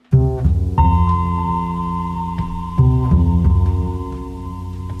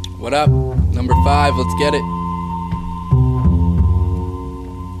What up? Number 5, let's get it.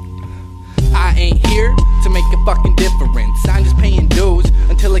 I ain't here to make a fucking difference. I'm just paying dues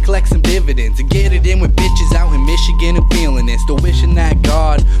until I collect some dividends and get it in with bitches out in Michigan and feeling it. Still wishing that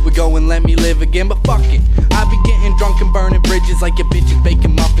God would go and let me live again, but fuck it. I be getting drunk and burning bridges like a bitch is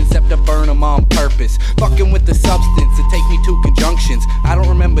baking muffins, except I burn them on purpose. Fucking with the substance to take me to conjunctions. I don't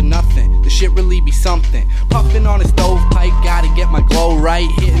remember nothing, the shit really be something. Puffing on a stovepipe, gotta get my glow right.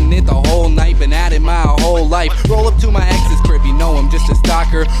 Hitting it the whole night, been at it my whole life. Roll up to my ex's crib, you know I'm just a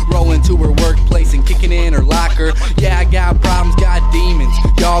stalker. Rolling to her workplace and kicking in her locker. Yeah, I got problems, got demons.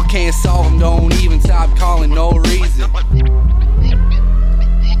 Y'all can't solve them, don't even stop calling, no reason.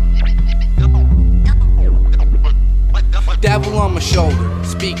 Devil on my shoulder,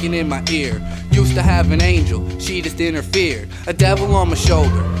 speaking in my ear. Used to have an angel, she just interfered. A devil on my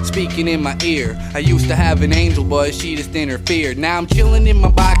shoulder, speaking in my ear. I used to have an angel, but she just interfered. Now I'm chilling in my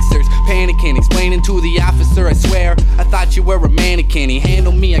boxers, panicking, explaining to the officer, I swear, I thought you were a mannequin. He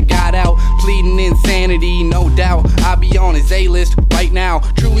handled me, I got out, pleading insanity, no doubt. I'll be on his A-list right now,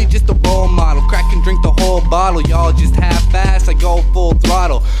 truly just a role model. Crack and drink the whole bottle, y'all just half-ass, I go full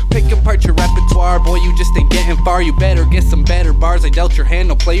throttle. Pick apart your repertoire, boy, you just ain't getting far. You better get some better bars, I dealt your hand,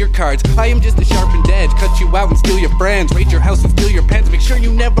 no play your cards. I am just a sharpened edge, cut you out and steal your friends, raid your house and steal your pens. Make sure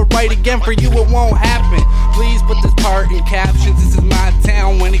you never write again, for you it won't happen. Please put this part in captions, this is my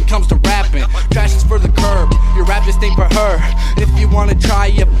town when it comes to rapping. Trash is for the curb, your rap just ain't for her. If you wanna try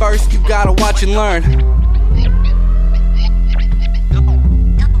it first, you gotta watch and learn.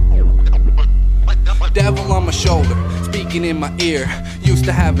 Devil on my shoulder, speaking in my ear. Used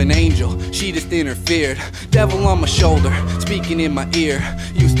to have an angel, she just interfered. Devil on my shoulder, speaking in my ear.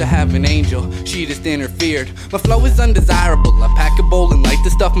 Used to have an angel, she just interfered. My flow is undesirable, I pack a bowl and light the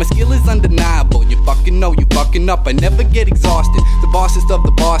stuff. My skill is undeniable, you fucking know you fucking up. I never get exhausted, the bossest of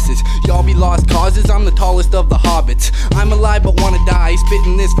the bosses. Y'all be lost causes, I'm the tallest of the hobbits. I'm alive but wanna die,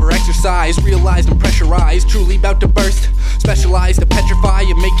 spitting this for exercise. Realized and pressurized, truly about to burst. Specialized to petrify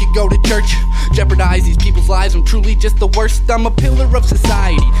and make you go to church. Jeopardize these people's lives, I'm truly just the worst. I'm a pillar of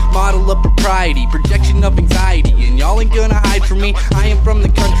society, model of propriety, projection of anxiety, and y'all ain't gonna hide from me. I am from the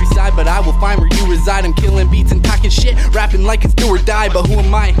countryside, but I will find where you reside. I'm killing beats and talking shit, rapping like it's do or die. But who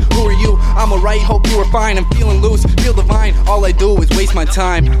am I? Who are you? I'm alright, hope you are fine. I'm feeling loose, feel divine. All I do is waste my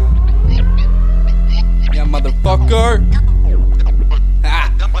time. Yeah, motherfucker.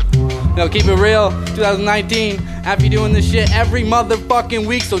 No, keep it real, 2019, Affy doing this shit every motherfucking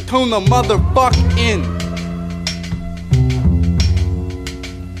week, so tune the motherfuck in.